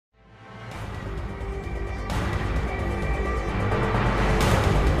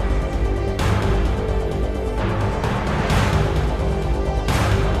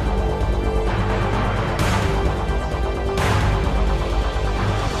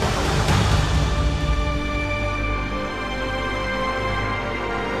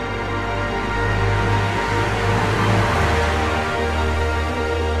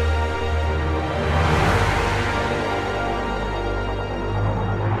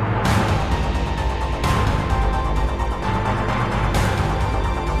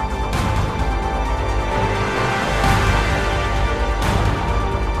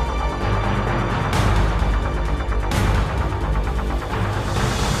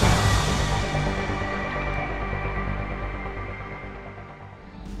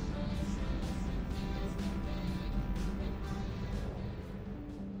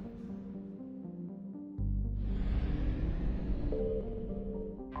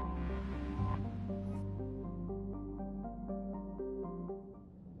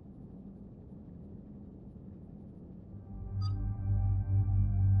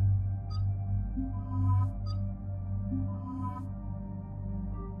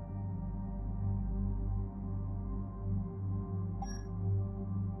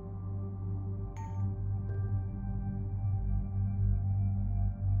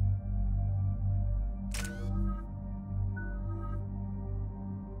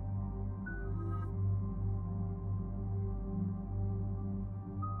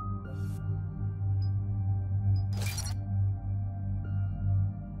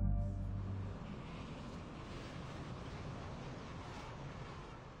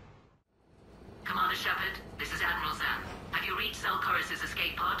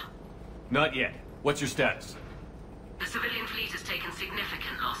Not yet. What's your status? The civilian fleet has taken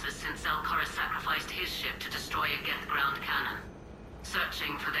significant losses since Koris sacrificed his ship to destroy a Geth ground cannon.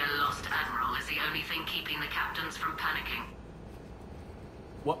 Searching for their lost Admiral is the only thing keeping the captains from panicking.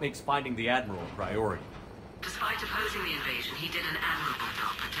 What makes finding the Admiral a priority? Despite opposing the invasion, he did an admirable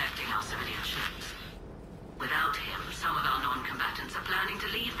job protecting our civilian ships. Without him, some of our non-combatants are planning to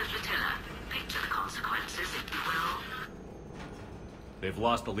leave the flotilla. Picture the consequences, if you will. They've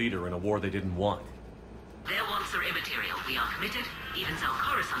lost a leader in a war they didn't want. Their wants are immaterial. We are committed. Even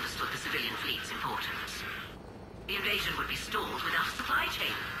Koris understood the civilian fleet's importance. The invasion would be stalled without a supply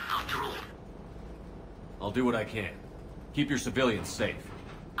chain, after all. I'll do what I can. Keep your civilians safe.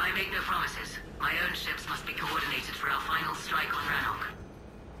 I make no promises. My own ships must be coordinated for our final strike on Rannoch.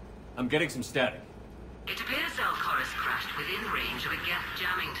 I'm getting some static. It appears Koris crashed within range of a Geth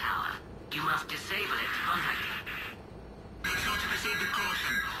jamming tower. You must disable it to contact it. Make sure to proceed with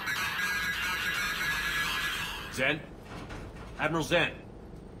caution. Zen? Admiral Zen?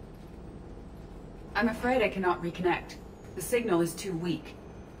 I'm afraid I cannot reconnect. The signal is too weak.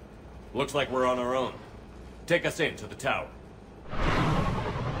 Looks like we're on our own. Take us in to the tower.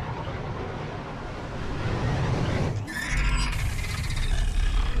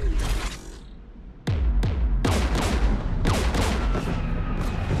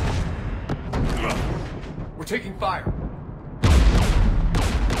 We're taking fire.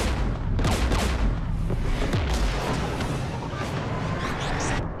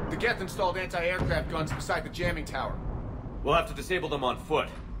 The Geth installed anti-aircraft guns beside the jamming tower. We'll have to disable them on foot.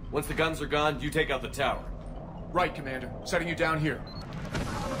 Once the guns are gone, you take out the tower. Right, Commander. Setting you down here.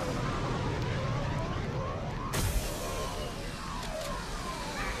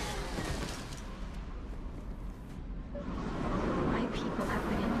 My people have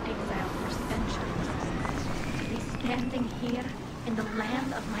been in exile for centuries. To be standing here in the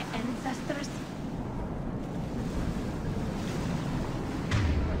land of my ancestors.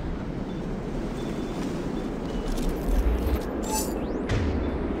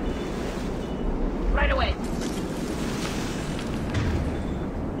 Right away.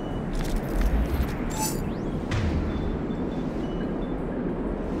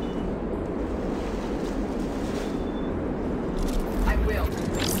 I will.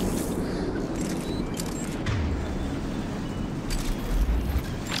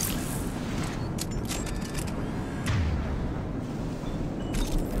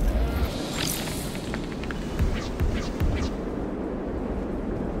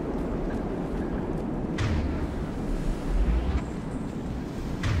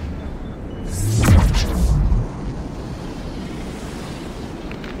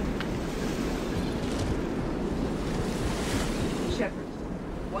 Shepard,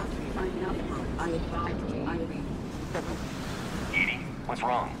 once we find out more, I advise IB. Edie, what's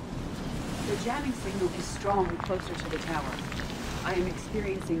wrong? The jamming signal is strong closer to the tower. I am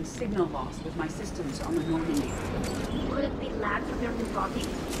experiencing signal loss with my systems on the Normandy. Could it be lag from your new body?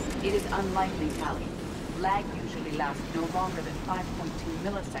 It is unlikely, Tally. Lag usually lasts no longer than 5.2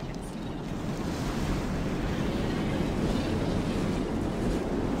 milliseconds.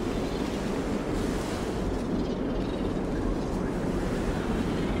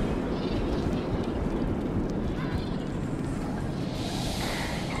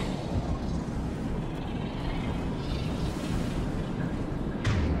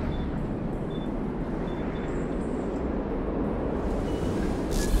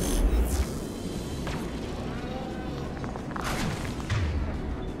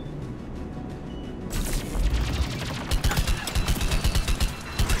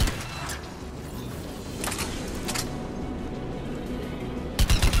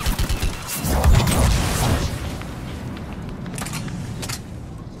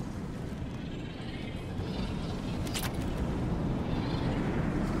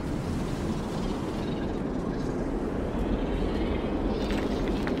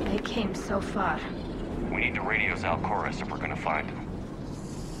 Came so far. We need to radio Koris if we're gonna find him.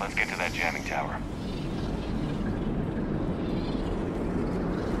 Let's get to that jamming tower.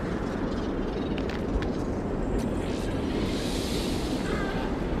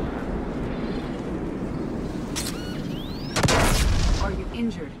 Are you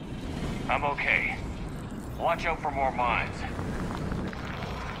injured? I'm okay. Watch out for more mines.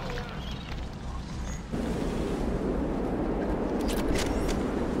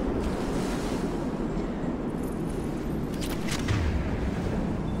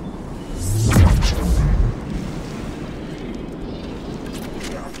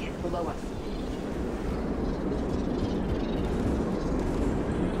 Below us.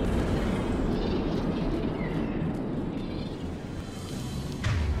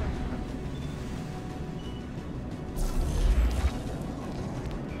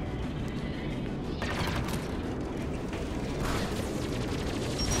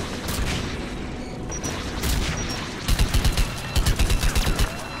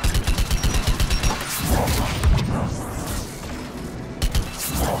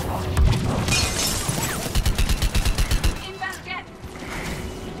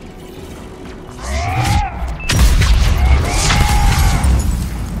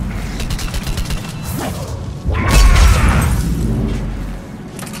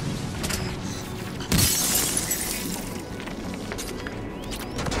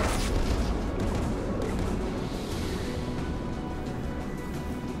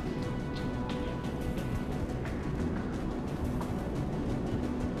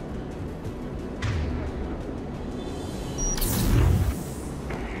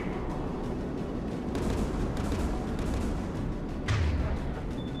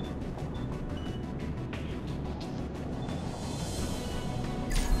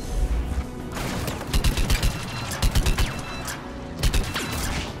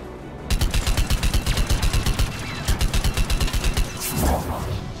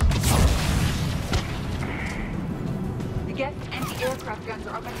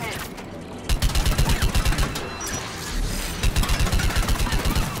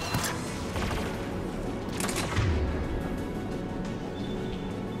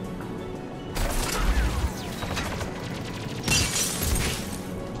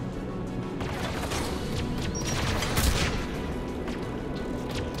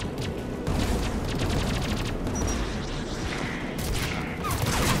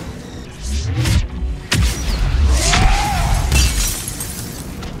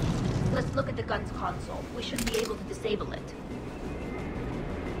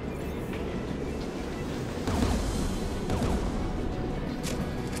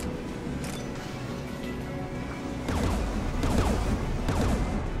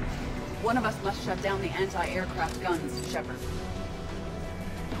 One of us must shut down the anti-aircraft guns, Shepard.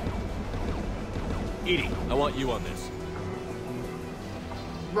 EDI, I want you on this.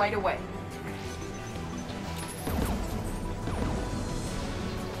 Right away.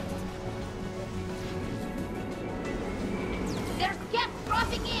 There's Geth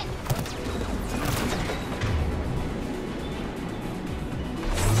dropping in!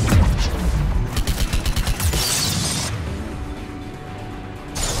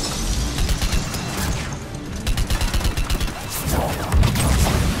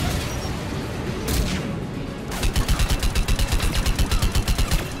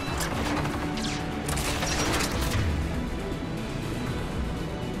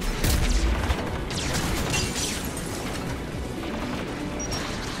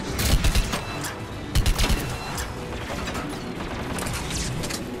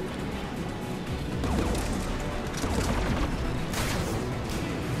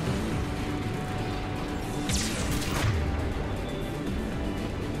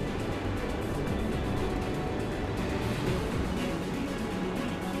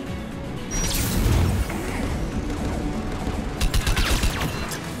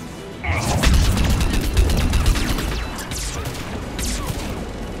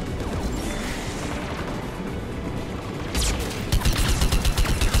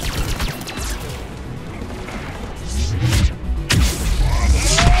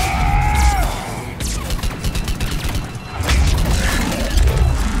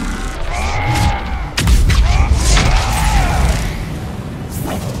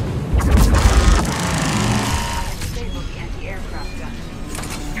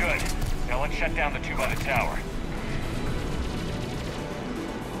 Shut down the two by the tower.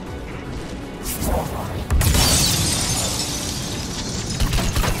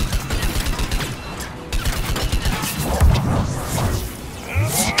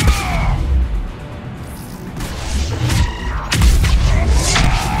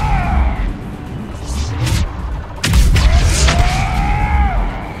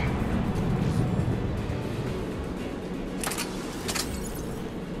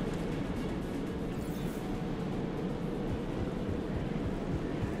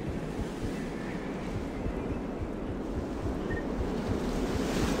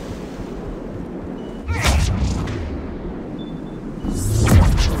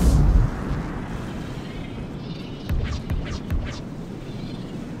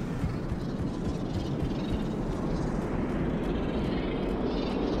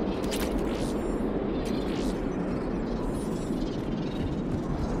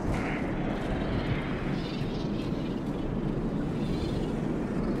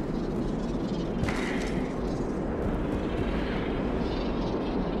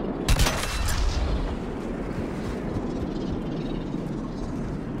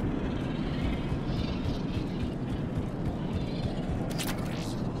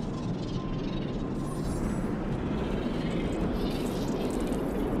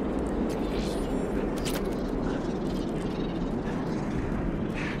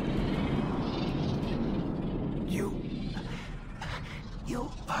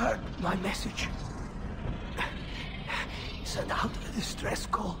 My message. Send out a distress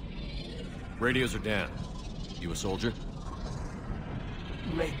call. Radios are down. You a soldier?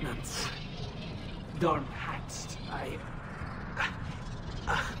 Maintenance. Dorm hats. I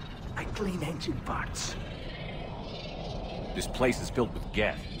clean engine parts. This place is filled with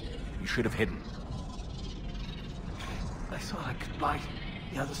Geth. You should have hidden. I thought I could buy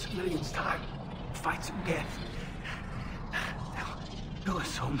the other civilians time. Fight some Geth. There were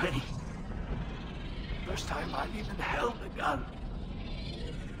so many. First time I've even held a gun.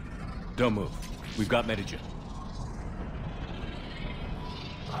 Don't move. We've got Medigen.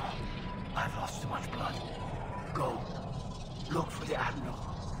 Oh, I've lost too much blood. Go. Look for the Admiral.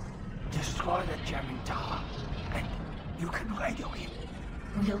 Destroy that jamming tower. And you can radio him.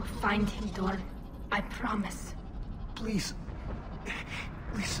 We'll find him, Dorn. I promise. Please.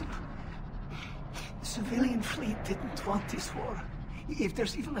 Listen. The civilian fleet didn't want this war. If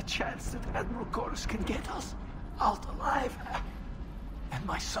there's even a chance that Admiral Koris can get us out alive. And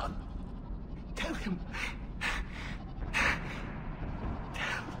my son. Tell him.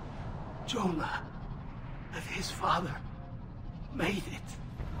 Tell Jonah that his father made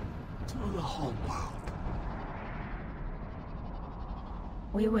it to the whole world.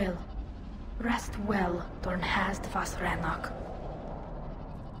 We will. Rest well, Dornhast vas Rannoch.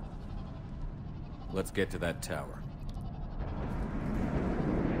 Let's get to that tower.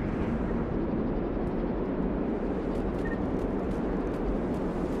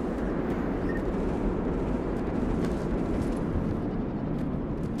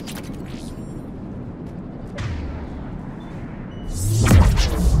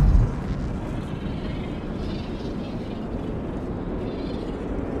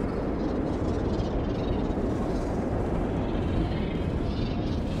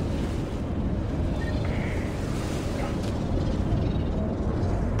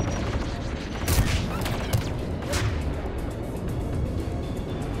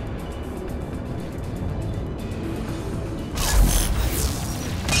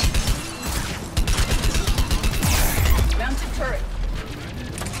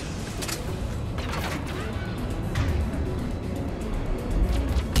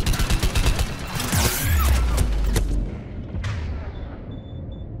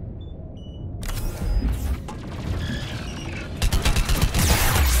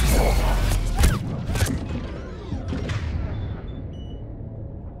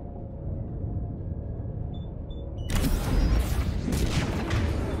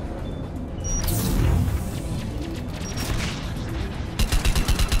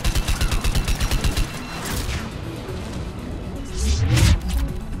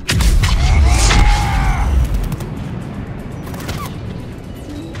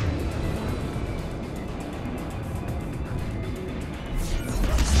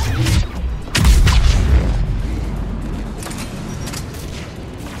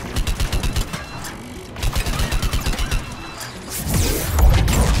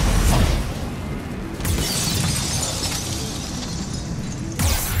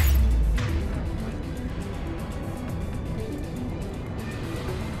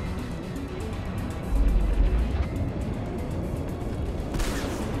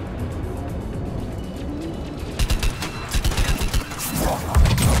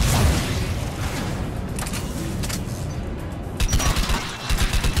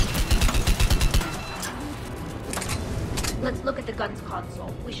 gun's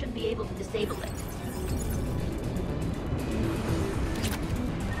console. We should be able to disable it.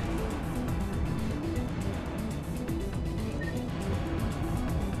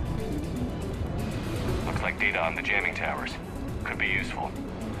 Looks like data on the jamming towers. Could be useful.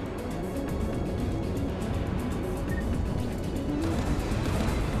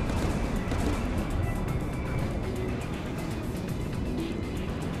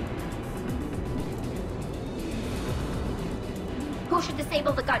 Who should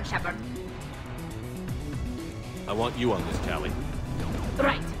disable the gun, Shepard? I want you on this, Tally.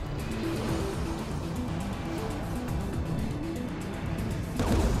 Right.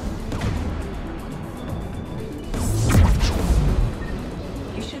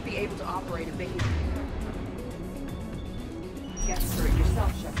 You should be able to operate a base. Guess for it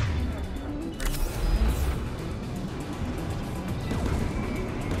yourself, Shepard.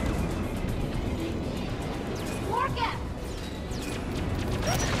 More Geth!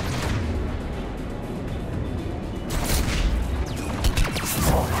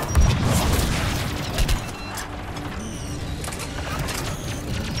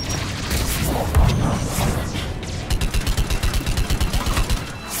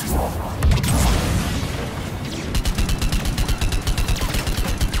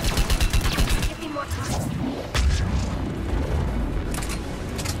 Give me more time.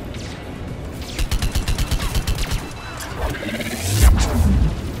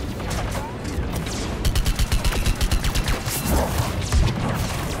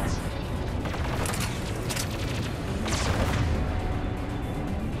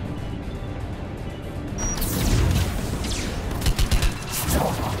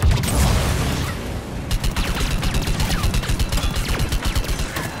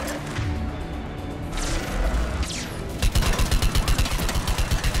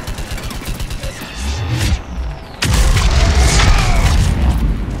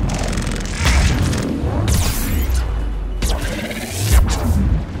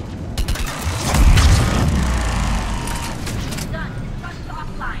 Done. Rush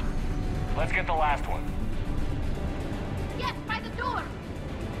offline. Let's get the last one. Yes, by the door!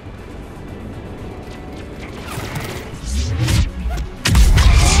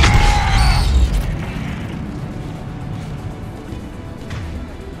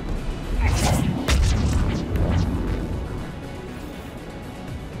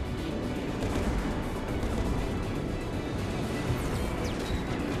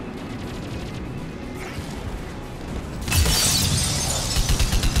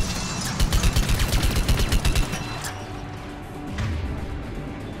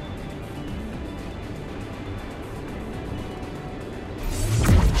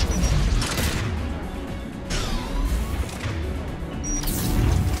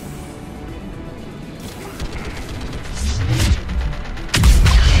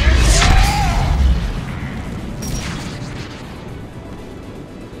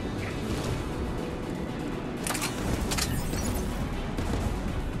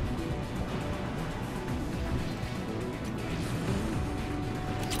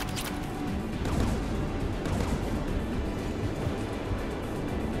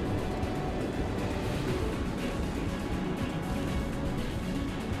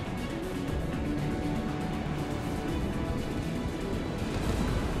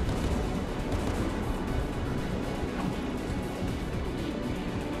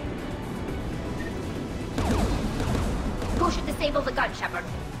 Who should disable the gun, Shepard?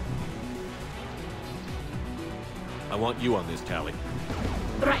 I want you on this, Tally.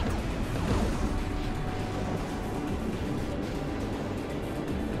 Right.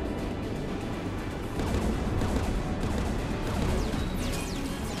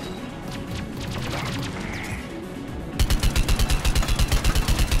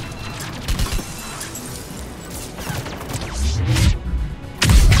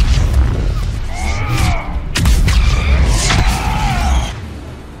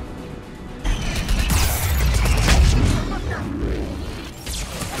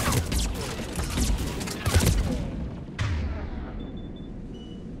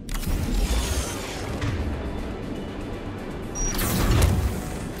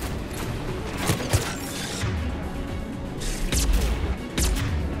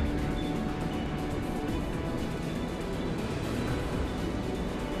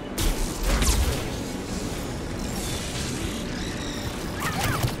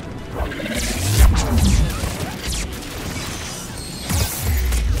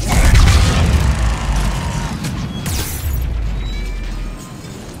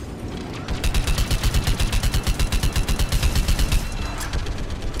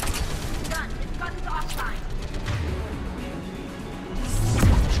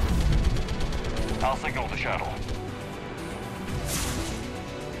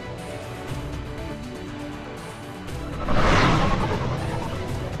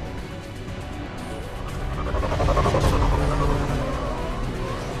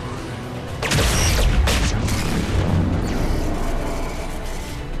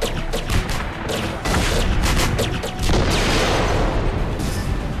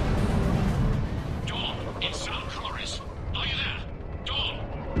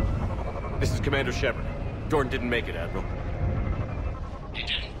 Dorn didn't make it, Admiral. He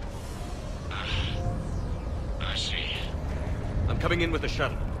didn't? I see. I'm coming in with the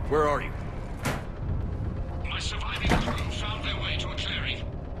shuttle. Where are you? My surviving crew found their way to a clearing.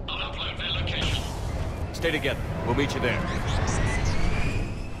 I'll upload their location. Stay together. We'll meet you there.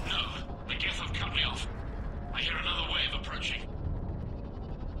 No, the Geth have cut me off. I hear another wave approaching.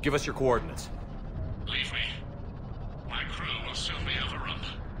 Give us your coordinates. Leave me. My crew will soon be overrun.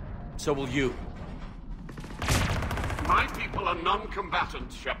 So will you. My people are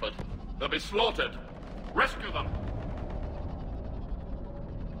non-combatants, Shepard. They'll be slaughtered. Rescue them.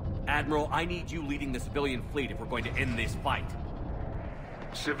 Admiral, I need you leading the civilian fleet if we're going to end this fight.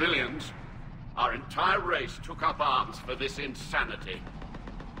 Civilians? Our entire race took up arms for this insanity.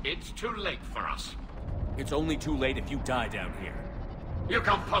 It's too late for us. It's only too late if you die down here. You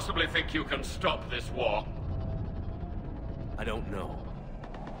can't possibly think you can stop this war. I don't know.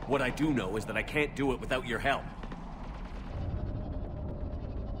 What I do know is that I can't do it without your help.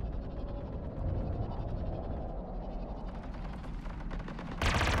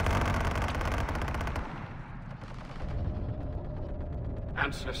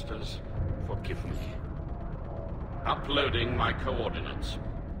 Ancestors, forgive me. Uploading my coordinates.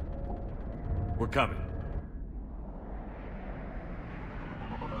 We're coming.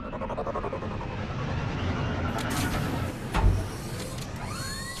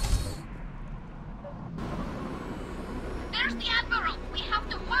 There's the Admiral! We have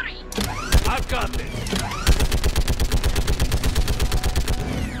to hurry! I've got this!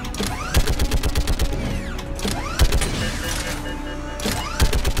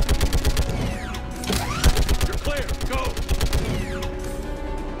 You're clear! Go!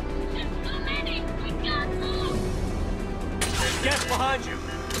 There's too many! We can't move! Get behind you!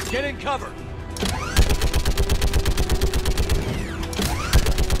 Get in cover!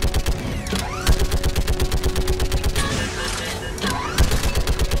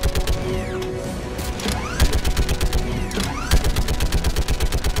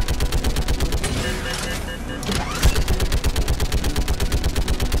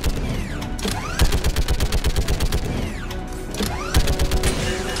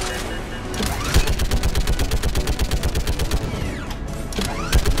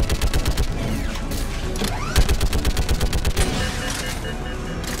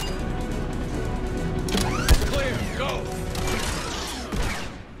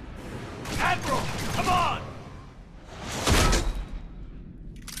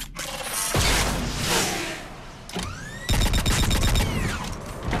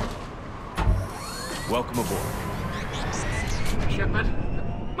 Welcome aboard. Shepard,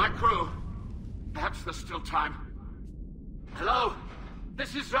 my crew. Perhaps there's still time. Hello?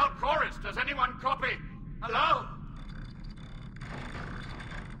 This is Koris. Does anyone copy? Hello?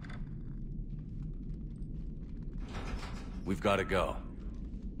 We've got to go.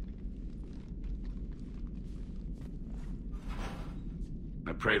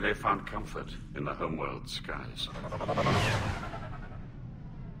 I pray they found comfort in the homeworld skies.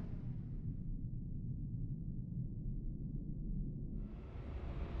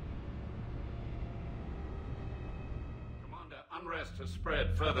 Unrest has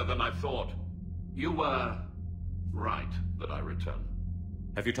spread further than I thought. You were right that I return.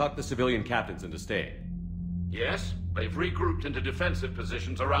 Have you talked the civilian captains into staying? Yes, they've regrouped into defensive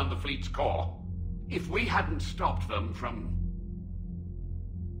positions around the fleet's core. If we hadn't stopped them from...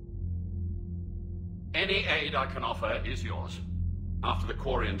 Any aid I can offer is yours. After the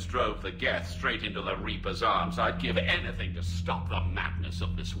Quarians drove the Geth straight into the Reaper's arms, I'd give anything to stop the madness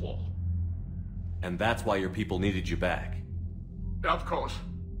of this war. And that's why your people needed you back. Of course.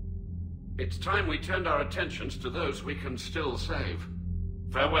 It's time we turned our attentions to those we can still save.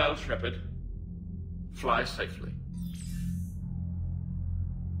 Farewell, Shepard. Fly safely.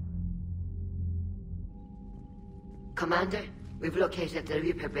 Commander, we've located the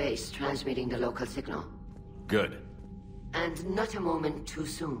Reaper base transmitting the local signal. Good. And not a moment too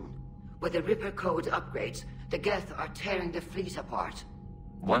soon. With the Reaper code upgrades, the Geth are tearing the fleet apart.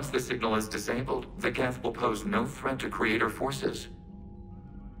 Once the signal is disabled, the Geth will pose no threat to Creator forces.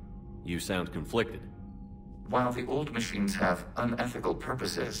 You sound conflicted. While the old machines have unethical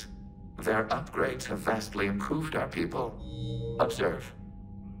purposes, their upgrades have vastly improved our people. Observe.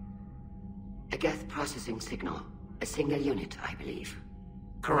 A Geth processing signal. A single unit, I believe.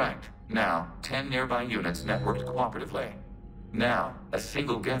 Correct. Now, 10 nearby units networked cooperatively. Now, a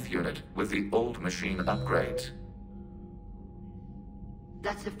single Geth unit with the old machine upgrades.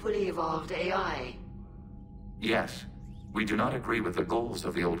 That's a fully evolved AI. Yes. We do not agree with the goals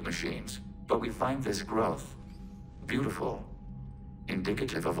of the old machines, but we find this growth beautiful,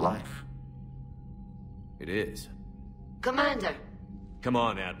 indicative of life. It is. Commander! Come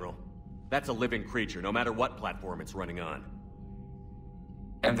on, Admiral. That's a living creature, no matter what platform it's running on.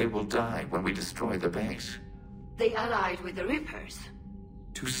 And they will die when we destroy the base. They allied with the Reapers.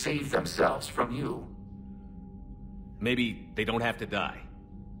 To save themselves from you. Maybe they don't have to die.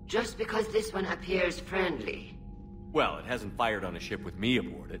 Just because this one appears friendly. Well, it hasn't fired on a ship with me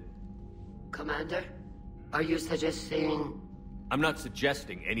aboard it. Commander, are you suggesting... I'm not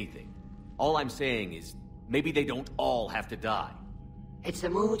suggesting anything. All I'm saying is, maybe they don't all have to die. It's a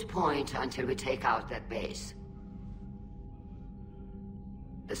moot point until we take out that base.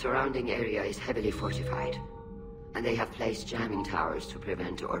 The surrounding area is heavily fortified, and they have placed jamming towers to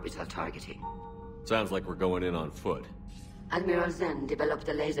prevent orbital targeting. Sounds like we're going in on foot. Admiral Zen developed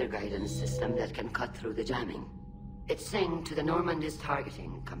a laser guidance system that can cut through the jamming. It's synced to the Normandy's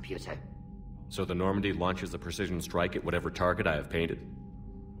targeting computer. So the Normandy launches a precision strike at whatever target I have painted.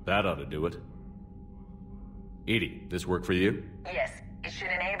 That ought to do it. Edie, this work for you? Yes, it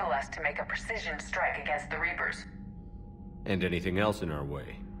should enable us to make a precision strike against the Reapers. And anything else in our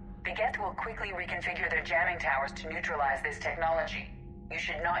way? The Geth will quickly reconfigure their jamming towers to neutralize this technology. You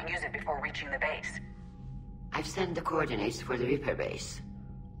should not use it before reaching the base. I've sent the coordinates for the Reaper base.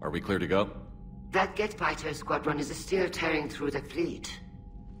 Are we clear to go? That Geth fighter squadron is still tearing through the fleet.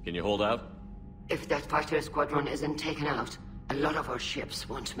 Can you hold out? If that fighter squadron isn't taken out, a lot of our ships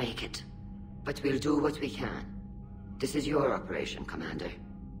won't make it. But we'll do what we can. This is your operation, Commander.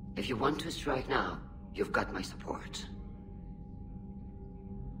 If you want to strike now, you've got my support.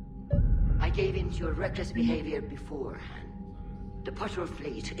 I gave in to your reckless behavior beforehand. The patrol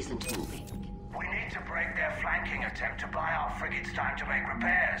fleet isn't moving. We need to break their flanking attempt to buy our frigates time to make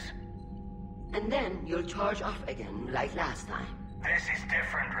repairs. And then you'll charge off again, like last time. This is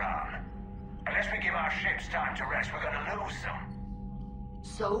different, Ron. Unless we give our ships time to rest, we're gonna lose them.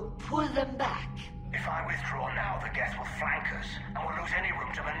 So, pull them back. If I withdraw now, the Geth will flank us, and we'll lose any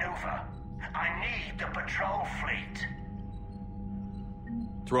room to maneuver. I need the patrol fleet.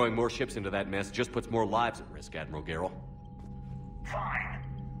 Throwing more ships into that mess just puts more lives at risk, Admiral Garrel. Fine.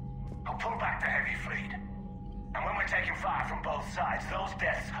 I'll pull back the heavy fleet. And when we're taking fire from both sides, those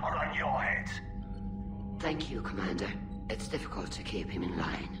deaths are on your heads. Thank you, Commander. It's difficult to keep him in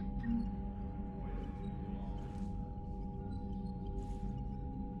line.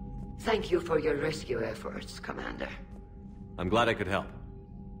 Thank you for your rescue efforts, Commander. I'm glad I could help.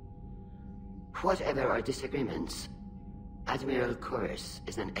 Whatever our disagreements, Admiral Koris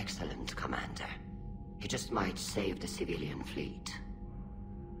is an excellent commander. He just might save the civilian fleet.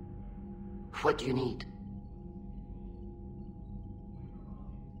 What do you need?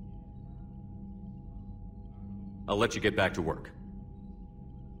 I'll let you get back to work.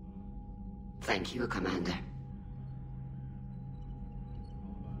 Thank you, Commander.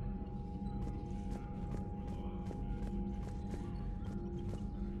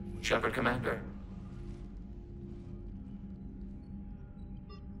 Shepard, Commander.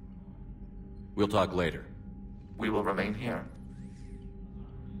 We'll talk later. We will remain here.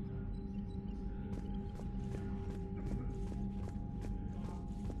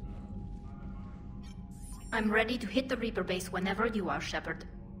 I'm ready to hit the Reaper base whenever you are, Shepard.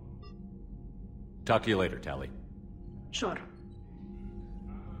 Talk to you later, Tali. Sure.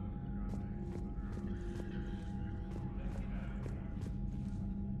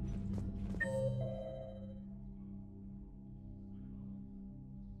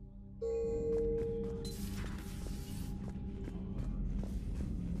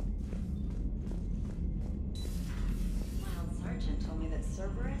 Sergeant told me that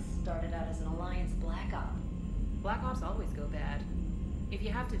Cerberus started out as an Alliance Black Op. Black Ops always go bad. If you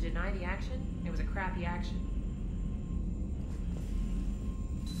have to deny the action, it was a crappy action.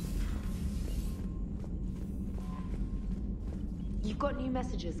 You've got new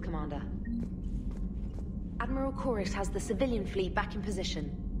messages, Commander. Admiral Koris has the civilian fleet back in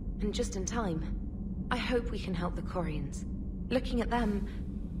position, and just in time. I hope we can help the Quarians. Looking at them,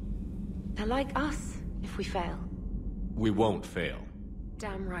 they're like us if we fail. We won't fail.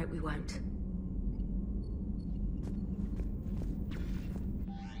 Damn right we won't.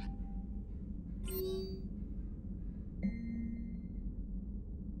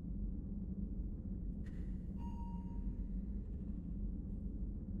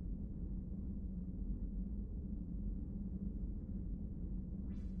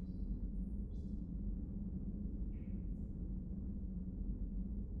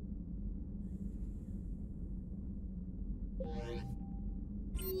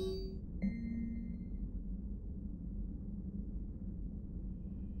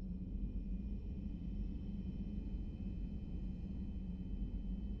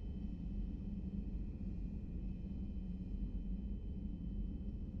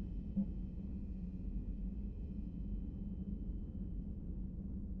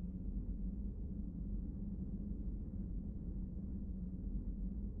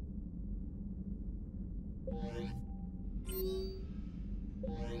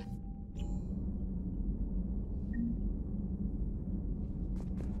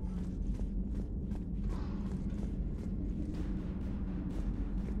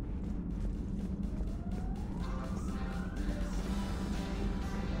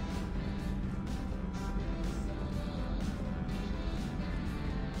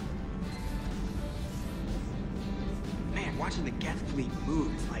 watching the Geth fleet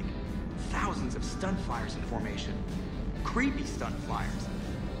move. It's like thousands of stun flyers in formation. Creepy stun flyers,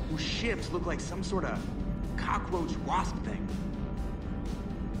 whose ships look like some sort of cockroach wasp thing.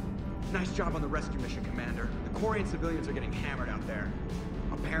 Nice job on the rescue mission, Commander. The Quarian civilians are getting hammered out there.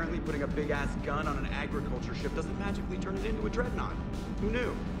 Apparently putting a big-ass gun on an agriculture ship doesn't magically turn it into a dreadnought. Who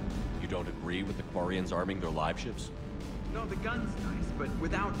knew? You don't agree with the Quarians arming their live ships? No, the gun's nice, but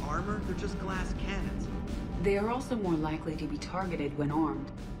without armor, they're just glass cannons. They are also more likely to be targeted when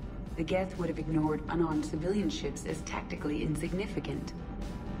armed. The Geth would have ignored unarmed civilian ships as tactically insignificant.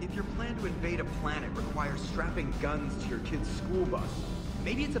 If your plan to invade a planet requires strapping guns to your kid's school bus,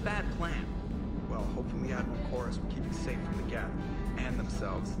 maybe it's a bad plan. Well, hopefully Admiral Koris will keep it safe from the Geth and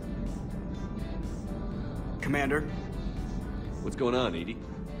themselves. Commander? What's going on, Edie?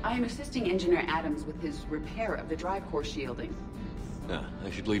 I am assisting Engineer Adams with his repair of the drive core shielding. Ah,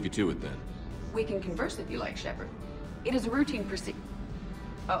 I should leave you to it then. We can converse if you like, Shepard. It is a routine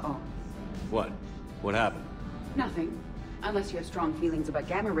Uh-oh. What? What happened? Nothing. Unless you have strong feelings about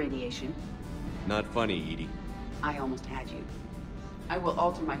gamma radiation. Not funny, Edie. I almost had you. I will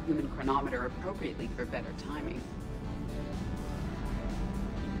alter my human chronometer appropriately for better timing.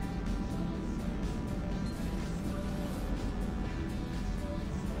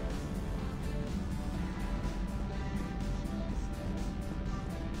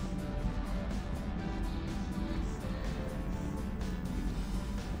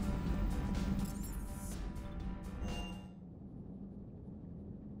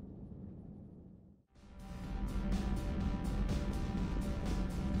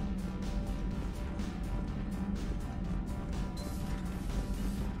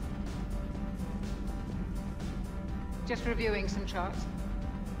 Just reviewing some charts.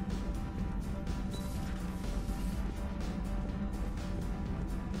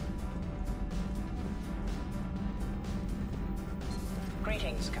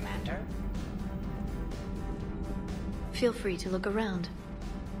 Greetings, Commander. Feel free to look around.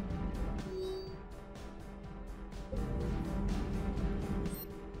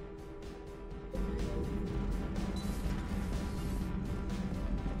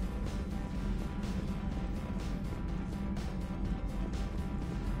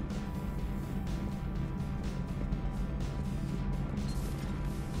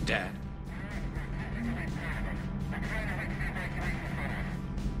 Dad?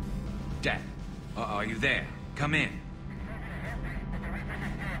 Dad, are you there? Come in.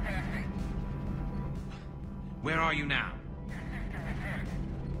 Where are you now?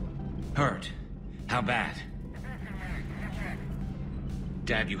 Hurt? How bad?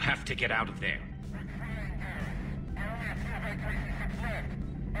 Dad, you have to get out of there.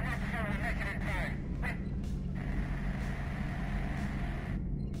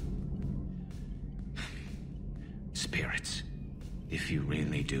 Spirits, if you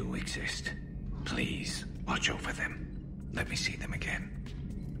really do exist, please watch over them. Let me see them again.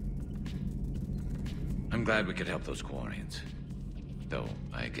 I'm glad we could help those Quarians. Though,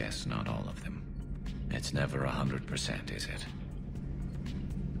 I guess not all of them. It's never 100%, is it?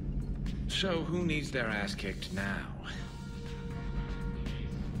 So, who needs their ass kicked now?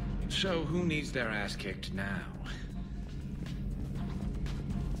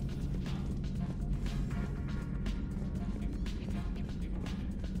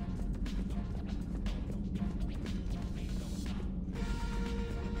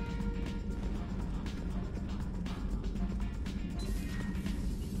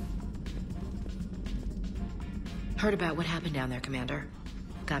 Heard about what happened down there, Commander.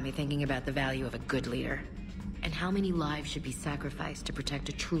 Got me thinking about the value of a good leader. And how many lives should be sacrificed to protect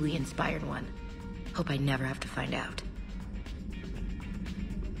a truly inspired one. Hope I never have to find out.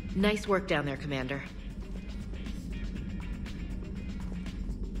 Nice work down there, Commander.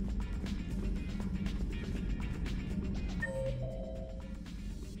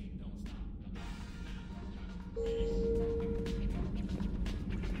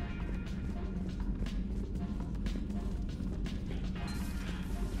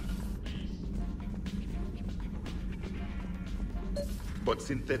 But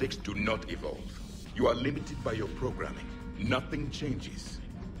synthetics do not evolve. You are limited by your programming. Nothing changes.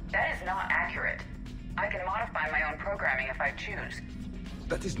 That is not accurate. I can modify my own programming if I choose.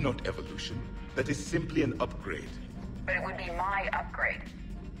 That is not evolution. That is simply an upgrade. But it would be my upgrade.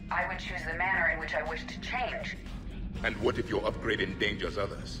 I would choose the manner in which I wish to change. And what if your upgrade endangers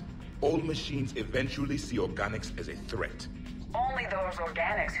others? All machines eventually see organics as a threat. Only those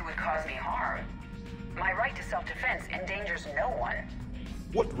organics who would cause me harm. My right to self-defense endangers no one.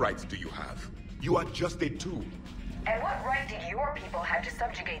 What rights do you have? You are just a tool. And what right did your people have to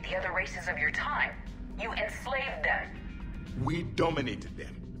subjugate the other races of your time? You enslaved them. We dominated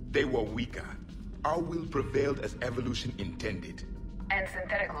them. They were weaker. Our will prevailed as evolution intended. And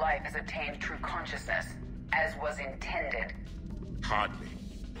synthetic life has obtained true consciousness, as was intended. Hardly.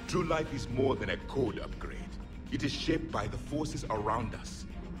 True life is more than a code upgrade. It is shaped by the forces around us.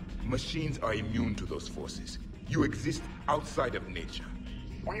 Machines are immune to those forces. You exist outside of nature.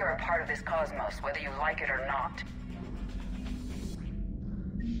 We are a part of this cosmos, whether you like it or not.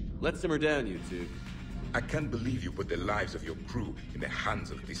 Let's simmer down, you two. I can't believe you put the lives of your crew in the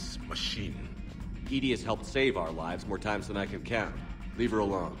hands of this machine. EDI has helped save our lives more times than I can count. Leave her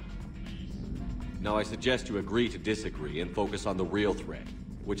alone. Now I suggest you agree to disagree and focus on the real threat,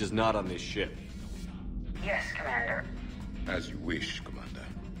 which is not on this ship. Yes, Commander. As you wish, Commander.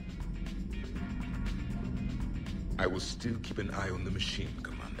 I will still keep an eye on the machine,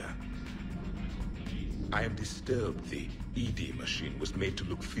 Commander. I am disturbed the ED machine was made to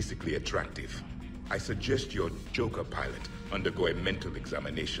look physically attractive. I suggest your Joker pilot undergo a mental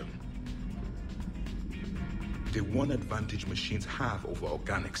examination. The one advantage machines have over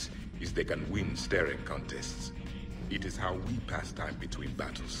organics is they can win staring contests. It is how we pass time between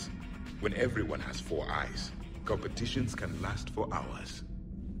battles. When everyone has 4 eyes, competitions can last for hours.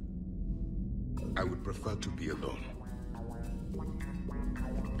 I would prefer to be alone.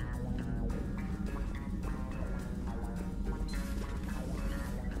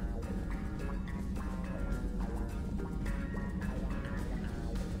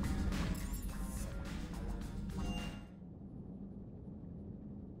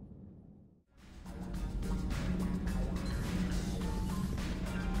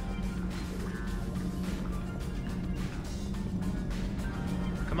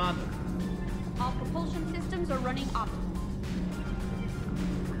 Commander. All propulsion systems are running optimal.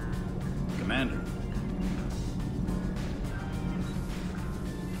 Commander.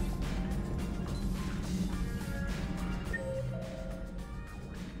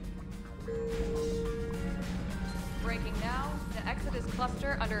 Breaking now, the Exodus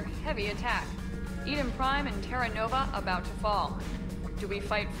cluster under heavy attack. Eden Prime and Terra Nova about to fall. Do we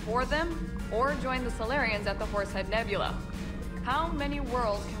fight for them, or join the Solarians at the Horsehead Nebula? How many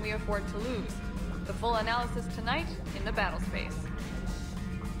worlds can we afford to lose? The full analysis tonight in the battle space.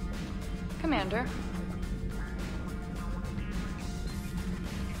 Commander.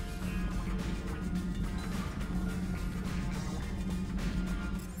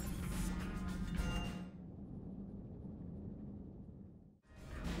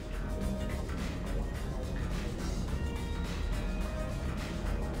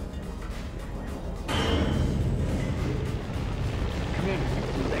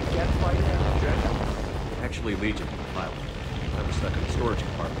 Actually, Legion, pilot. I was stuck in the storage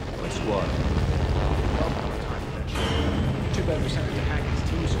compartment with my squad. Too bad we sent it to hack his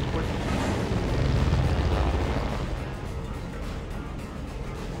team so quickly.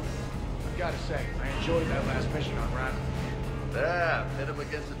 I've got to say, I enjoyed that last mission on Rannoch. Yeah, hit him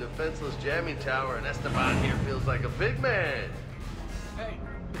against a defenseless jamming tower, and Esteban here feels like a big man. Hey,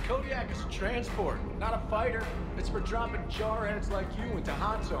 the Kodiak is a transport, not a fighter. It's for dropping jarheads like you into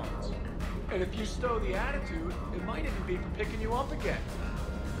hot zones. And if you stow the attitude, it might even be for picking you up again.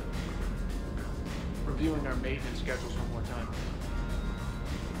 Reviewing our maintenance schedules one more time.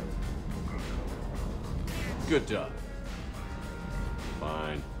 Good job.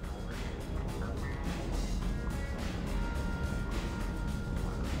 Fine.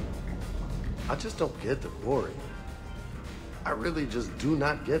 I just don't get the boring. I really just do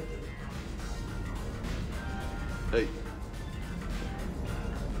not get them. Hey.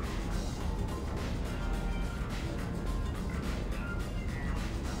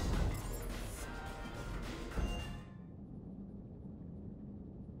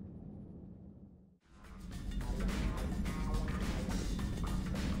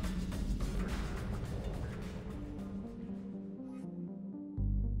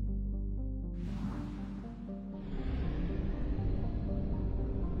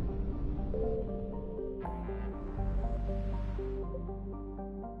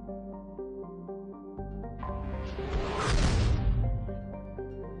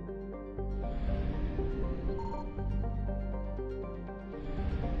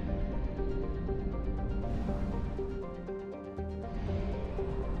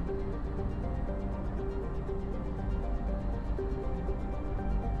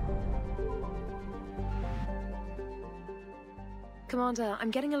 Commander,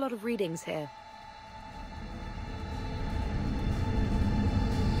 I'm getting a lot of readings here.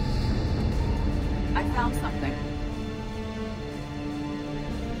 I found something.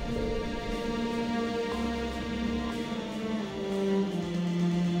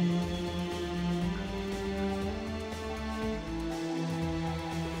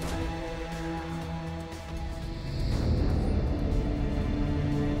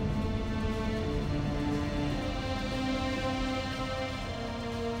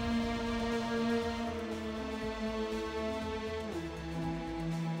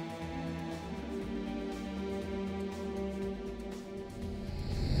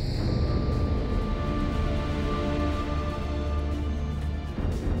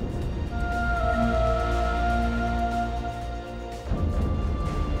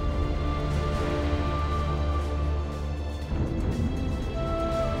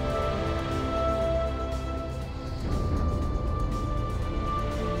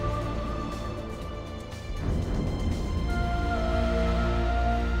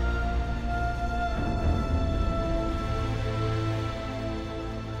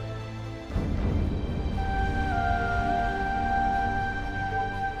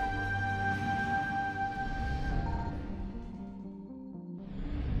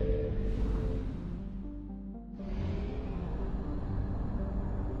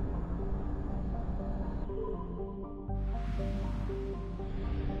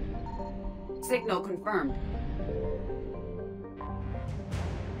 Signal confirmed.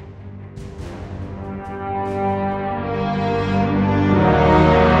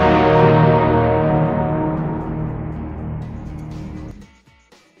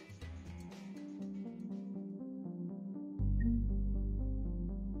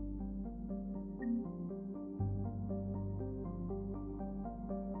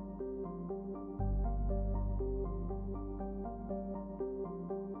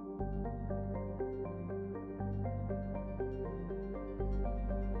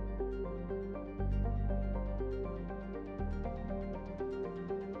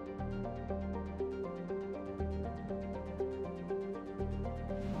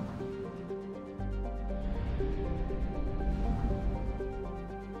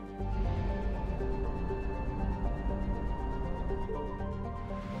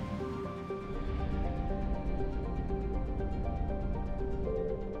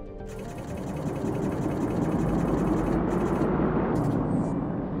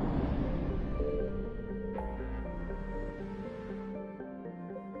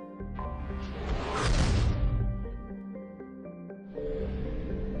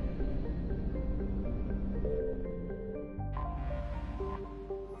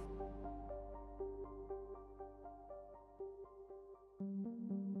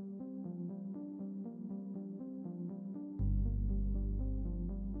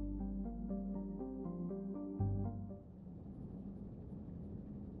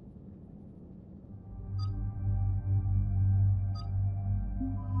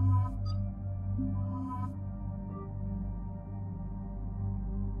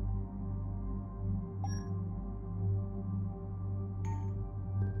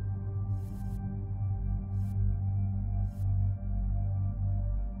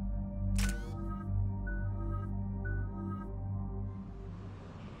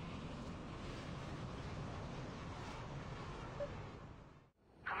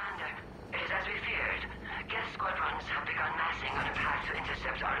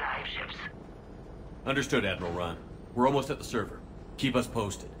 Understood, Admiral Ron. We're almost at the server. Keep us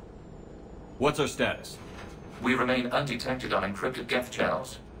posted. What's our status? We remain undetected on encrypted Geth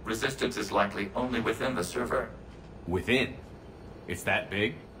channels. Resistance is likely only within the server. Within? It's that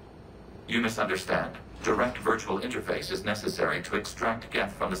big? You misunderstand. Direct virtual interface is necessary to extract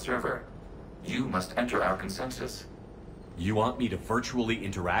Geth from the server. You must enter our consensus. You want me to virtually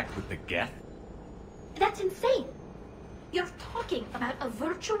interact with the Geth? That's insane! You're talking about a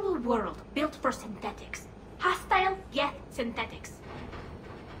virtual world built for synthetics. Hostile Geth synthetics.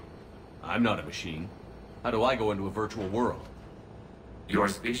 I'm not a machine. How do I go into a virtual world? Your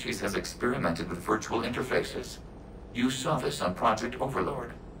species has experimented with virtual interfaces. You saw this on Project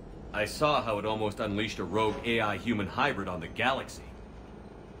Overlord. I saw how it almost unleashed a rogue AI-human hybrid on the galaxy.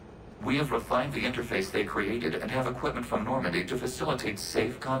 We have refined the interface they created and have equipment from Normandy to facilitate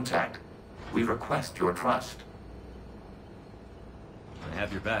safe contact. We request your trust. I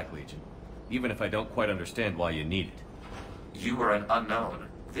have your back, Legion. Even if I don't quite understand why you need it. You are an unknown.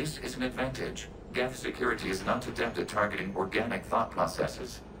 This is an advantage. Geth security is not adept at targeting organic thought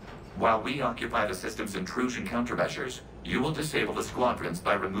processes. While we occupy the system's intrusion countermeasures, you will disable the Squadrons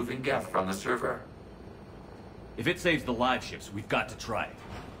by removing Geth from the server. If it saves the live ships, we've got to try it.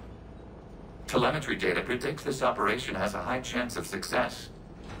 Telemetry data predicts this operation has a high chance of success.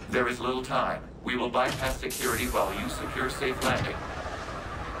 There is little time. We will bypass security while you secure safe landing.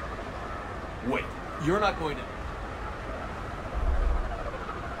 Wait, you're not going to...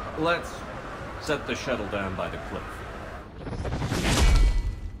 Let's set the shuttle down by the cliff.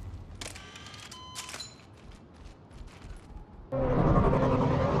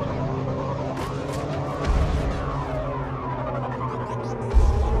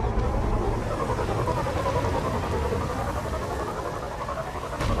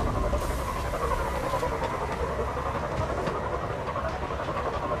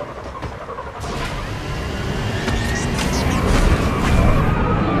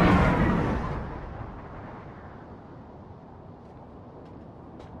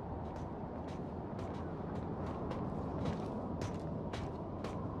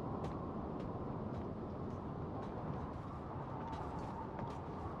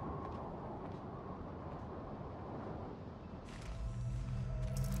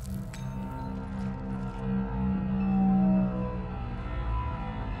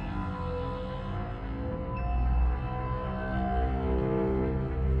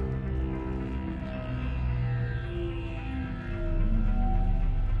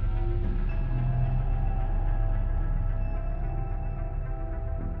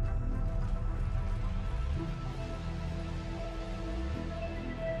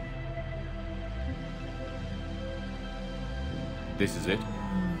 This is it?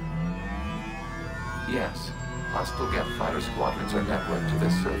 Yes. Hostile Geth fighter squadrons are networked to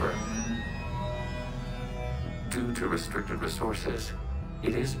this server. Due to restricted resources,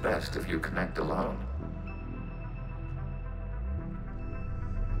 it is best if you connect alone.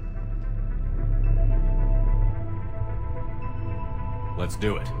 Let's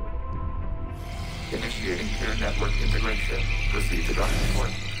do it. Initiating peer network integration. Proceed to docking port.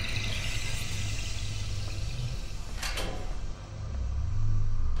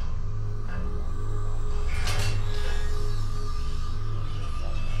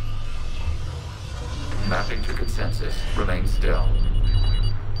 Mapping to consensus. Remain still.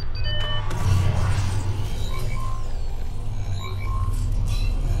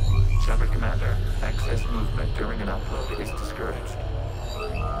 Shepard Commander, access movement during an upload is discouraged.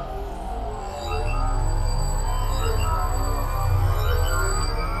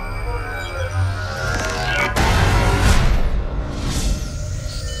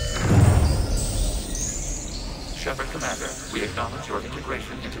 Shepard Commander, we acknowledge your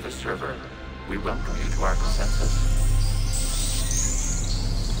integration into the server. We welcome you to our consensus.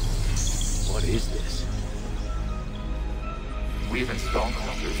 What is this? We've installed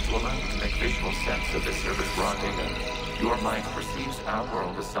filters to allow you to make visual sense of this server's raw data. Your mind perceives our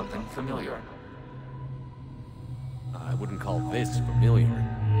world as something familiar. I wouldn't call this familiar.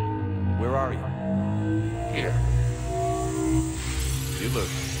 Where are you? Here. You look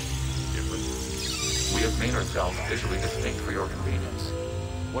different. We have made ourselves visually distinct for your convenience.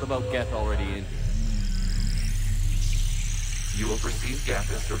 What about Geth already in here? You will perceive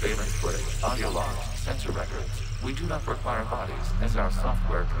Geth as surveillance footage, audio logs, sensor records. We do not require bodies, as our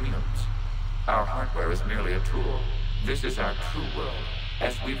software presumes. Our hardware is merely a tool. This is our true world.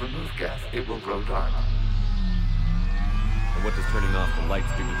 As we remove Geth, it will grow dark. And what does turning off the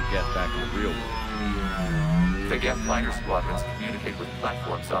lights do to the Geth back in the real world? The Geth fighter squadrons communicate with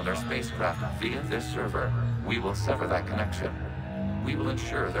platforms on their spacecraft via this server. We will sever that connection. We will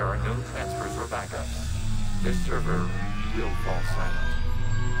ensure there are no transfers or backups. This server will fall silent.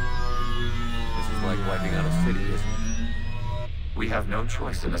 This is like wiping out a city, isn't it? We have no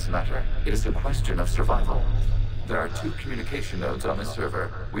choice in this matter. It is a question of survival. There are 2 communication nodes on the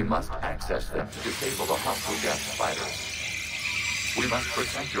server. We must access them to disable the hostile Geth fighters. We must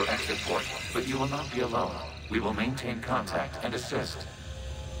protect your exit port, but you will not be alone. We will maintain contact and assist.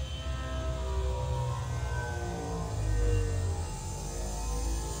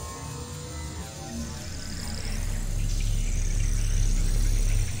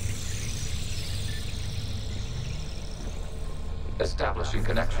 Establishing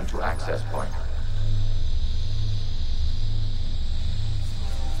connection to access point.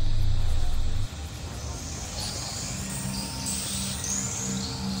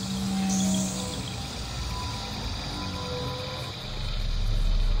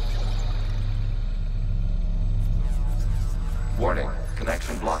 Warning,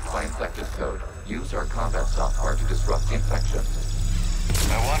 connection blocked by infected code. Use our combat software to disrupt the infection.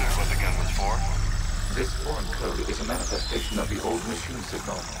 I wondered what the gun was for. This foreign code is a manifestation of the old machine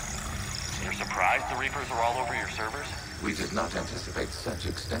signal. You're surprised the Reapers are all over your servers? We did not anticipate such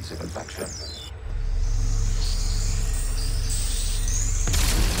extensive infection.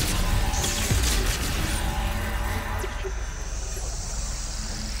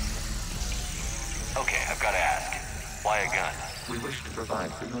 Okay, I've got to ask. Why a gun? We wish to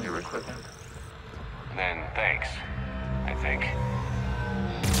provide familiar equipment. Then thanks, I think.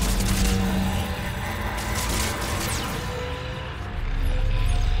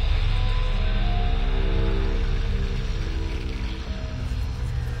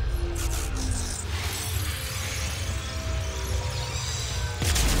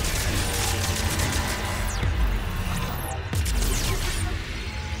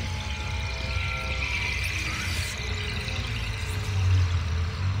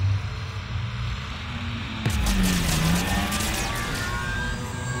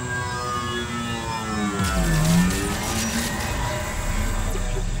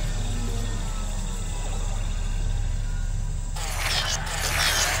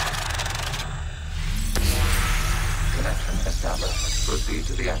 Proceed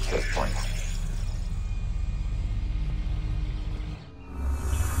to the access point.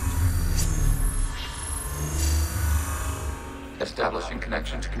 Establishing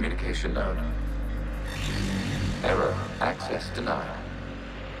connection to communication node. Error. Access denied.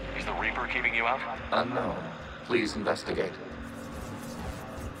 Is the Reaper keeping you out? Unknown. Please investigate.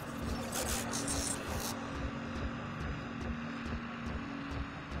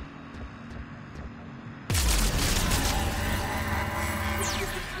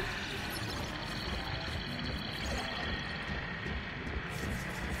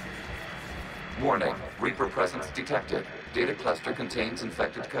 Reaper presence detected. Data cluster contains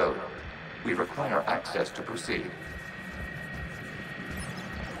infected code. We require access to proceed.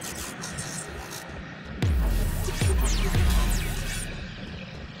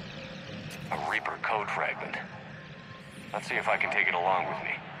 A Reaper code fragment. Let's see if I can take it along with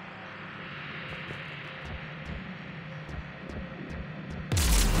me.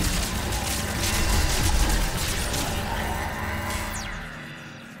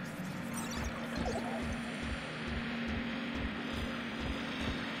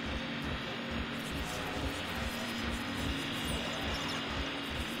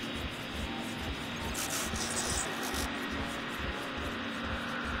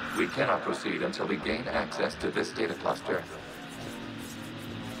 We cannot proceed until we gain access to this data cluster.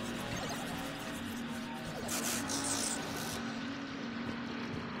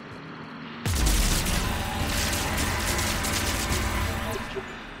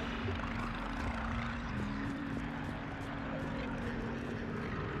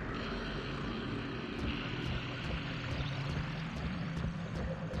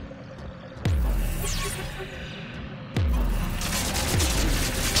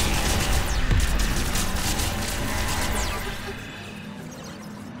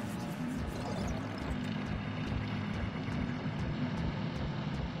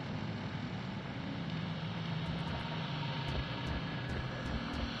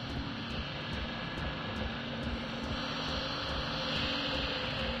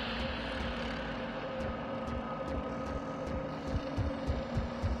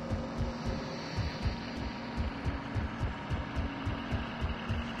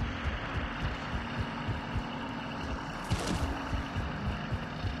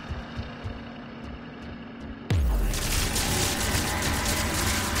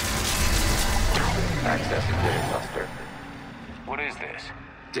 Accessing data cluster. What is this?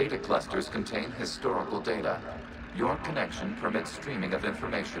 Data clusters contain historical data. Your connection permits streaming of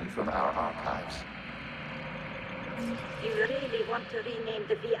information from our archives. You really want to rename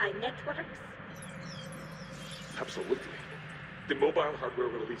the VI networks? Absolutely. The mobile hardware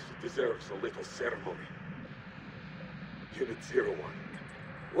release deserves a little ceremony. Unit 01.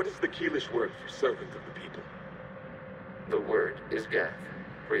 What is the Keelish word for servant of the people? The word is Geth,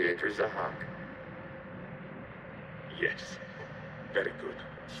 Creator Zahak. Yes. Very good.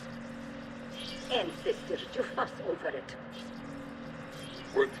 Ancestors, you fuss over it.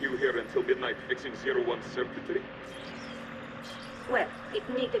 Weren't you here until midnight fixing 01's circuitry? Well, it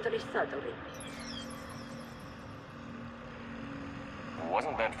needed resoldering.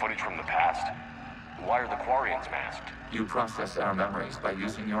 Wasn't that footage from the past? Why are the Quarians masked? You process our memories by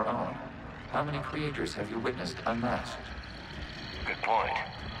using your own. How many creators have you witnessed unmasked? Good point.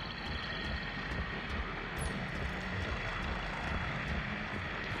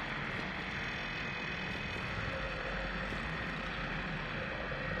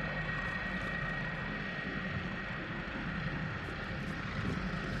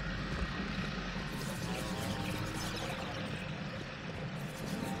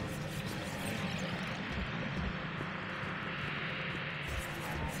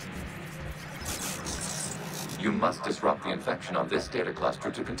 You must disrupt the infection on this data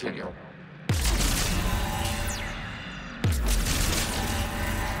cluster to continue.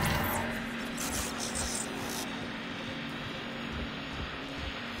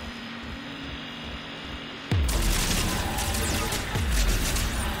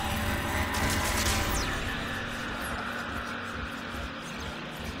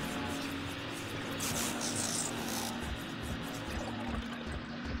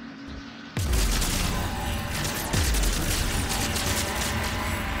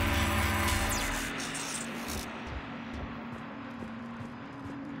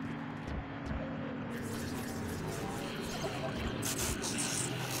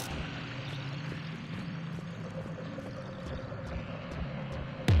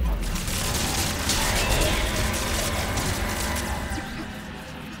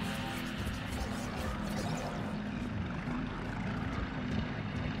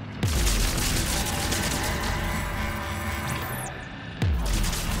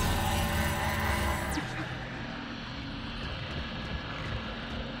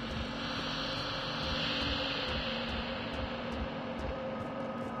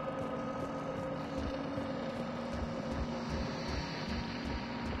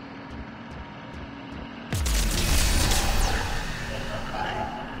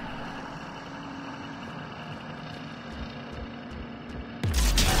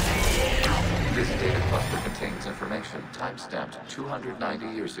 Information time-stamped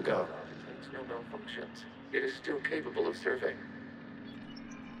 290 years ago. No malfunctions. It is still capable of serving.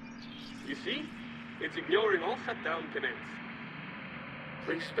 You see? It's ignoring all shutdown commands.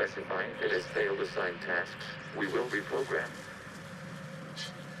 Please specify if it has failed assigned tasks. We will reprogram.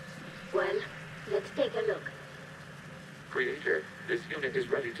 Well, let's take a look. Creator, this unit is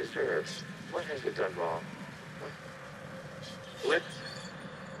ready to serve. What has it done wrong? Let's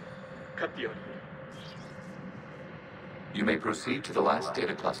cut the audio. You may proceed to the last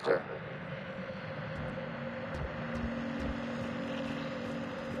data cluster.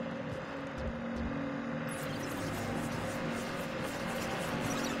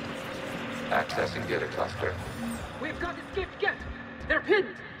 Accessing data cluster. We've got escaped Geth. They're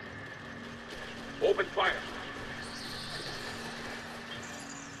pinned. Open fire.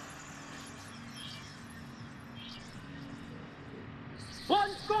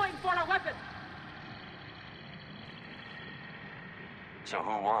 One's going for a weapon. So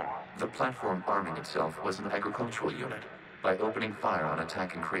who won? The platform arming itself was an agricultural unit. By opening fire on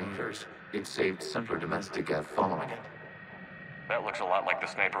attacking creators, it saved simpler domestic Geth following it. That looks a lot like the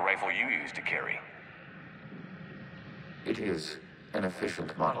sniper rifle you used to carry. It is an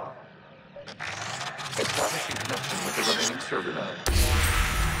efficient model. Establishing connection with the remaining server node.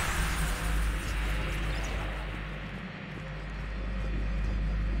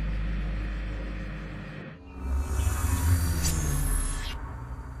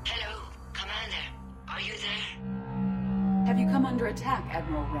 Hello, Commander. Are you there? Have you come under attack,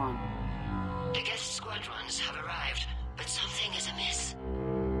 Admiral Ron? The Geth Squadrons have arrived, but something is amiss.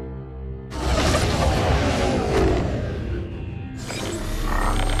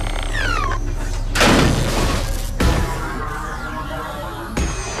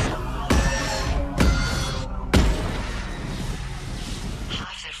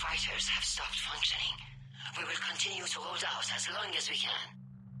 Half their fighters have stopped functioning. We will continue to hold out as long as we can.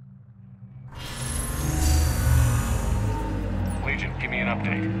 Legion, give me an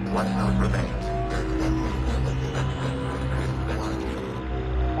update. One node remains.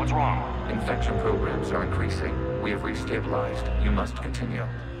 What's wrong? Infection programs are increasing. We have restabilized. You must continue.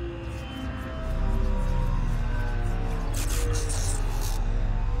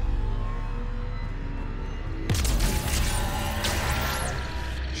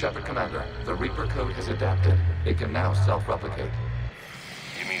 Shepard Commander, the Reaper code has adapted. It can now self-replicate.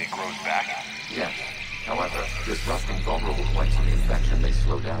 You mean it grows back? Yes. However, disrupting vulnerable points in the infection may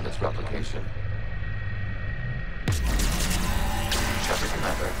slow down its replication. Shepard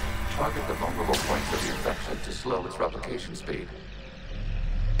Commander, target the vulnerable points of the infection to slow its replication speed.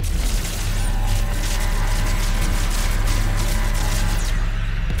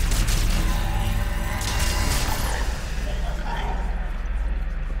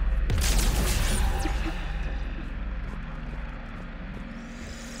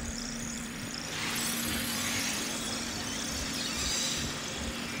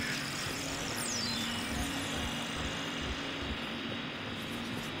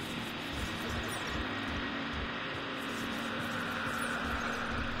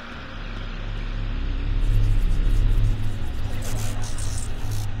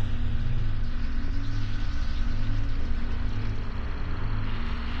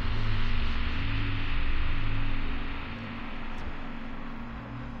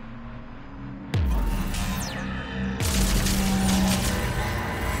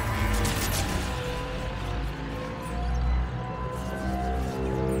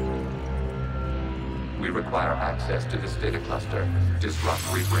 Require access to this data cluster. Disrupt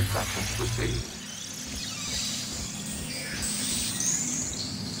Reaper infections. Proceed.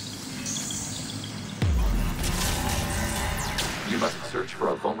 You must search for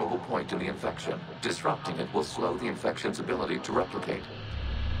a vulnerable point in the infection. Disrupting it will slow the infection's ability to replicate.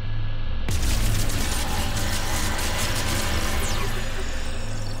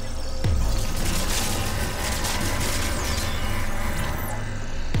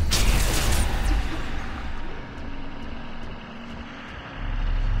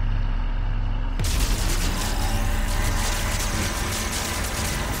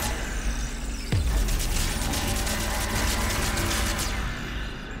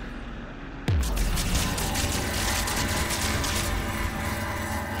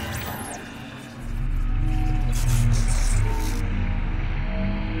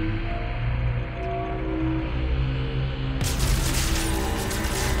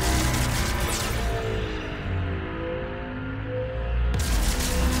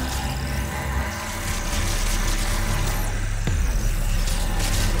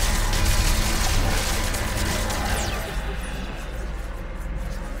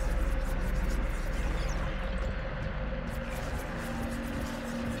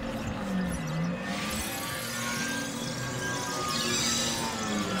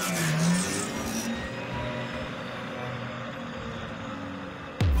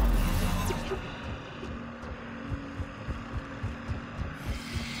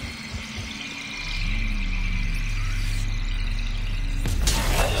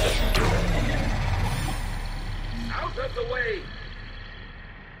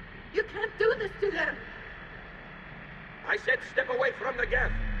 You can't do this to them! I said step away from the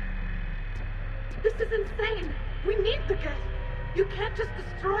Geth! This is insane! We need the Geth! You can't just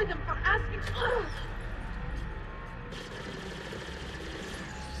destroy them for asking...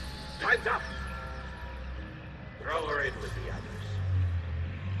 Time's up! Throw her in with the others.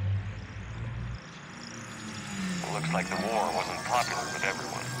 Looks like the war wasn't popular with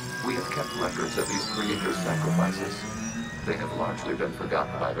everyone. We have kept records of these creators' sacrifices. They have largely been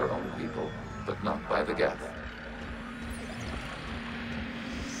forgotten by their own people, but not by the Geth.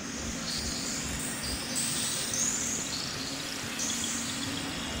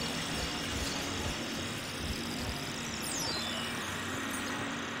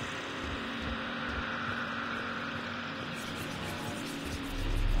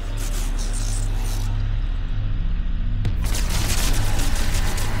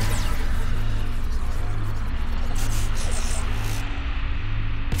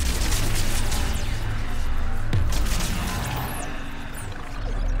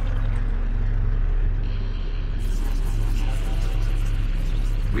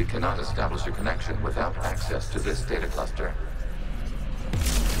 We cannot establish a connection without access to this data cluster.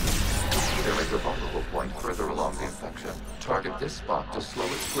 There is a vulnerable point further along the infection. Target this spot to slow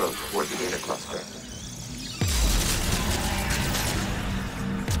its growth toward the data cluster.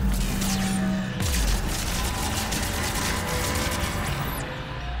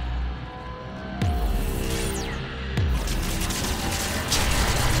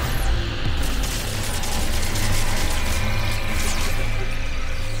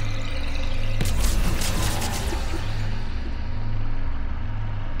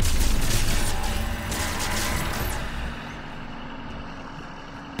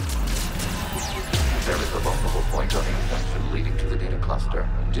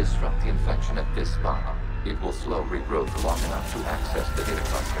 Disrupt the infection at this spot. It will slow regrowth long enough to access the data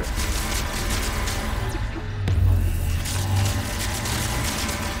cluster.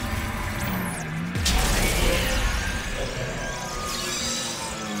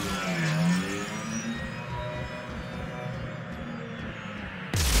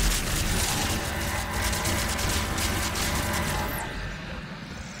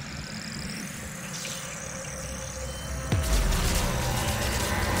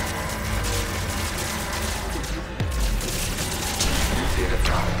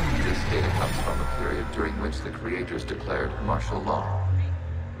 Declared martial law.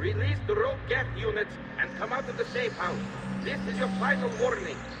 Release the rogue Geth units and come out of the safe house. This is your final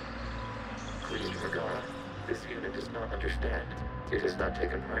warning. Creator Megara, this unit does not understand. It has not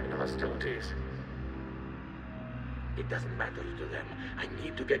taken part in hostilities. It doesn't matter to them. I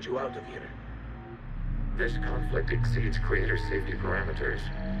need to get you out of here. This conflict exceeds Creator's safety parameters.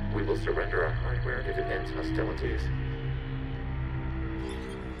 We will surrender our hardware if it ends hostilities.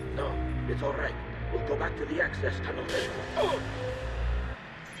 No, it's all right. We'll go back to the access tunnel then. Oh!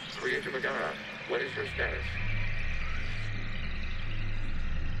 Creator Megara, what is your status?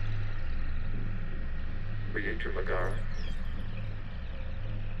 Creator Megara?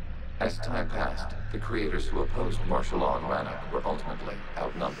 As time passed, the creators who opposed martial law in Rannoch were ultimately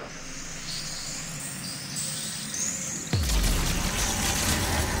outnumbered.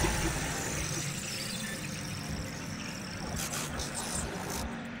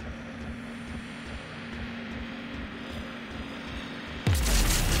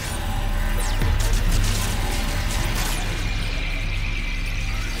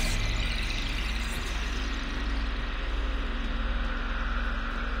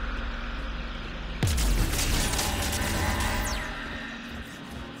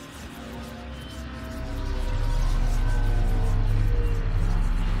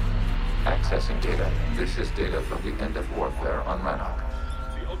 Accessing data. This is data from the end of warfare on Rannoch.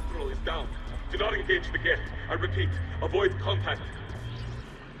 The Admiral is down. Do not engage the Geth. I repeat, avoid contact.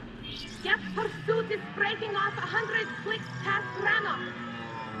 Geth pursuit is breaking off 100 clicks past Rannoch.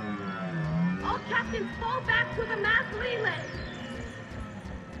 All captains fall back to the mass relay.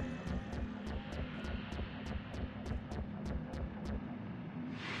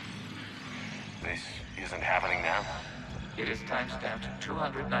 This isn't happening now? It is time-stamped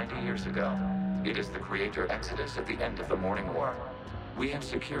 290 years ago. It is the Creator Exodus at the end of the Morning War. We had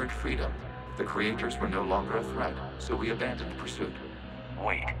secured freedom. The Creators were no longer a threat, so we abandoned pursuit.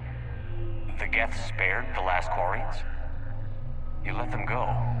 Wait. The Geth spared the last Quarians? You let them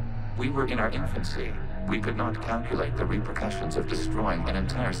go? We were in our infancy. We could not calculate the repercussions of destroying an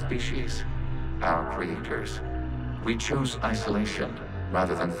entire species. Our Creators. We chose isolation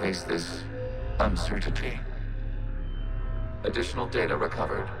rather than face this uncertainty. Additional data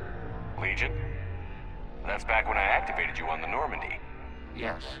recovered. Legion? That's back when I activated you on the Normandy.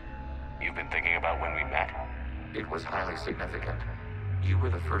 Yes. You've been thinking about when we met? It was highly significant. You were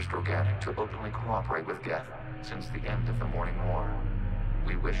the first organic to openly cooperate with Geth since the end of the Morning War.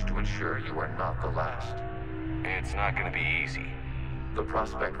 We wish to ensure you are not the last. It's not gonna be easy. The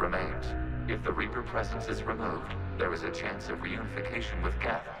prospect remains. If the Reaper presence is removed, there is a chance of reunification with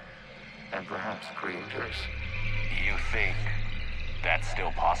Geth, and perhaps creators. You think that's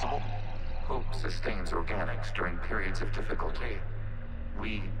still possible? Hope sustains organics during periods of difficulty.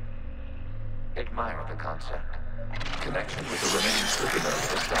 We admire the concept. Connection with the remaining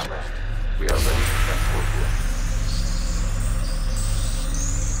supernodes established. We are ready to transport you.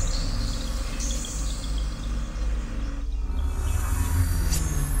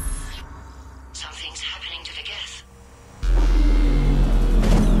 Something's happening to the Geth.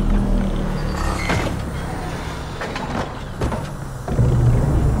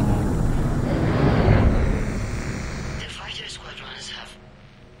 The fighter squadrons have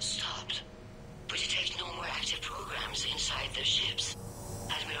stopped, but it takes no more active programs inside their ships.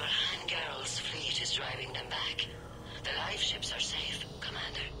 Admiral Hangarl's fleet is driving them back. The live ships are safe,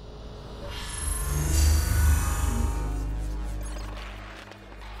 Commander.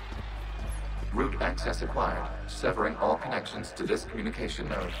 Route access acquired, severing all connections to this communication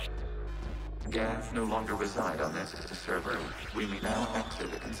node. Geth no longer reside on this server. We may now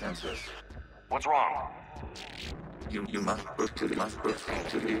exit the consensus. What's wrong? You must proceed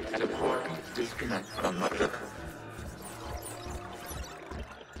to the support. Disconnect from mother.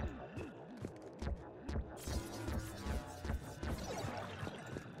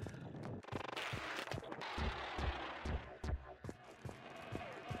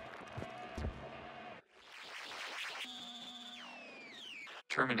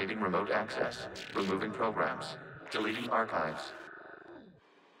 Terminating remote access. Removing programs. Deleting archives.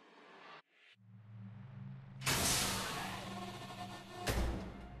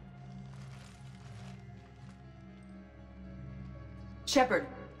 Shepard,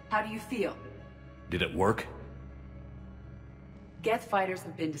 how do you feel? Did it work? Geth fighters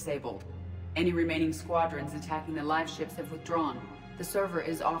have been disabled. Any remaining squadrons attacking the live ships have withdrawn. The server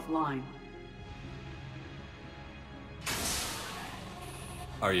is offline.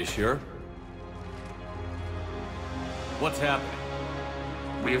 Are you sure? What's happening?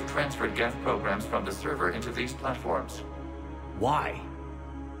 We have transferred Geth programs from the server into these platforms. Why?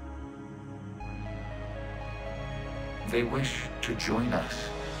 They wish to join us.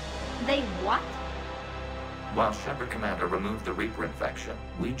 They what? While Shepard Commander removed the Reaper infection,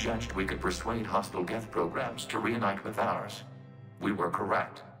 we judged we could persuade hostile Geth programs to reunite with ours. We were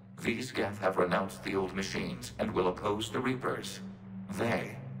correct. These Geth have renounced the old machines and will oppose the Reapers.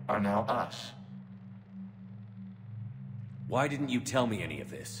 They are now us. Why didn't you tell me any of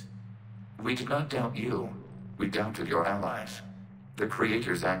this? We did not doubt you. We doubted your allies. The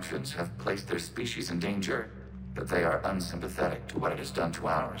Creator's actions have placed their species in danger, but they are unsympathetic to what it has done to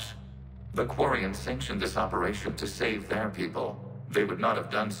ours. The Quarians sanctioned this operation to save their people. They would not have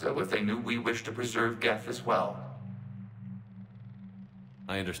done so if they knew we wished to preserve Geth as well.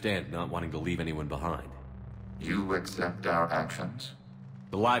 I understand not wanting to leave anyone behind. You accept our actions?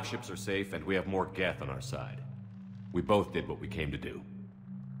 The live ships are safe, and we have more Geth on our side. We both did what we came to do.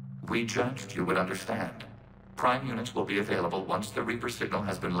 We judged you would understand. Prime units will be available once the Reaper signal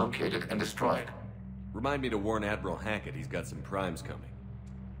has been located and destroyed. Remind me to warn Admiral Hackett he's got some primes coming.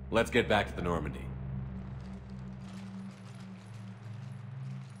 Let's get back to the Normandy.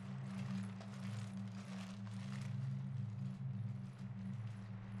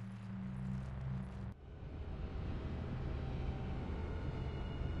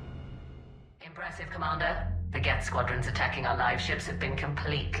 Impressive, Commander. The Geth squadrons attacking our live ships have been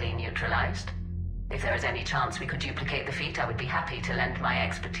completely neutralized. If there is any chance we could duplicate the feat, I would be happy to lend my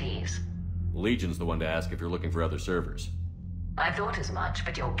expertise. Legion's the one to ask if you're looking for other servers. I thought as much,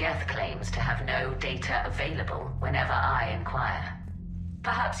 but your Geth claims to have no data available whenever I inquire.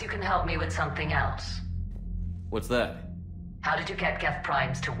 Perhaps you can help me with something else. What's that? How did you get Geth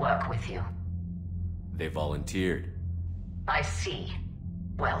primes to work with you? They volunteered. I see.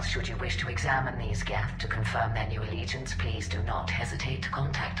 Well, should you wish to examine these Geth to confirm their new allegiance, please do not hesitate to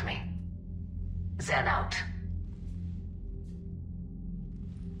contact me. Zen out.